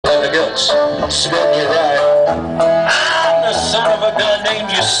once, spitting you right. I'm the son of a gun named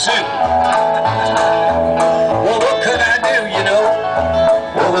you Sue. Well, what could I do, you know?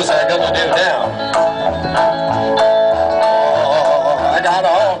 What was I gonna do now? Oh, I got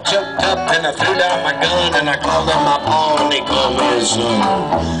all choked up and I threw down my gun and I called him my paw and he called me his son.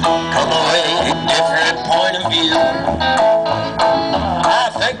 Come away, different point of view. I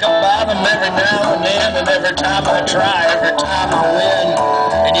think about him every now and then, and every time I try, every time I win.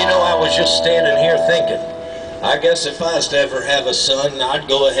 And you know, I was just standing here thinking, I guess if I was to ever have a son, I'd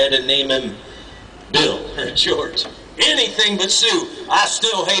go ahead and name him Bill or George. Anything but Sue. I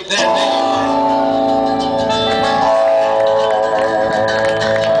still hate that name.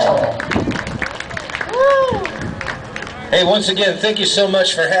 Hey, once again, thank you so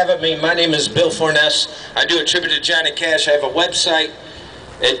much for having me. My name is Bill Forness. I do a tribute to Johnny Cash. I have a website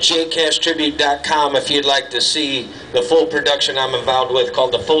at jcashtribute.com if you'd like to see the full production I'm involved with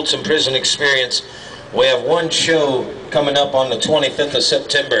called the Folsom Prison Experience. We have one show coming up on the 25th of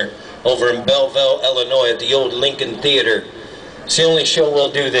September over in Belleville, Illinois at the old Lincoln Theater. It's the only show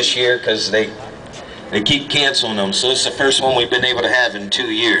we'll do this year because they keep canceling them, so it's the first one we've been able to have in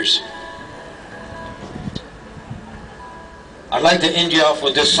 2 years. I'd like to end you off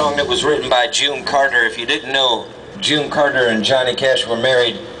with this song that was written by June Carter. If you didn't know, June Carter and Johnny Cash were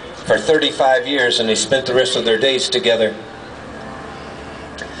married for 35 years and they spent the rest of their days together.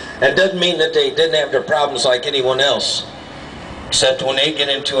 That doesn't mean that they didn't have their problems like anyone else, except when they get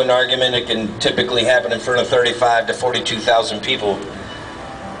into an argument, it can typically happen in front of 35 to 42,000 people.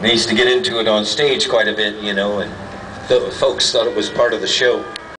 They used to get into it on stage quite a bit, you know, and folks thought it was part of the show.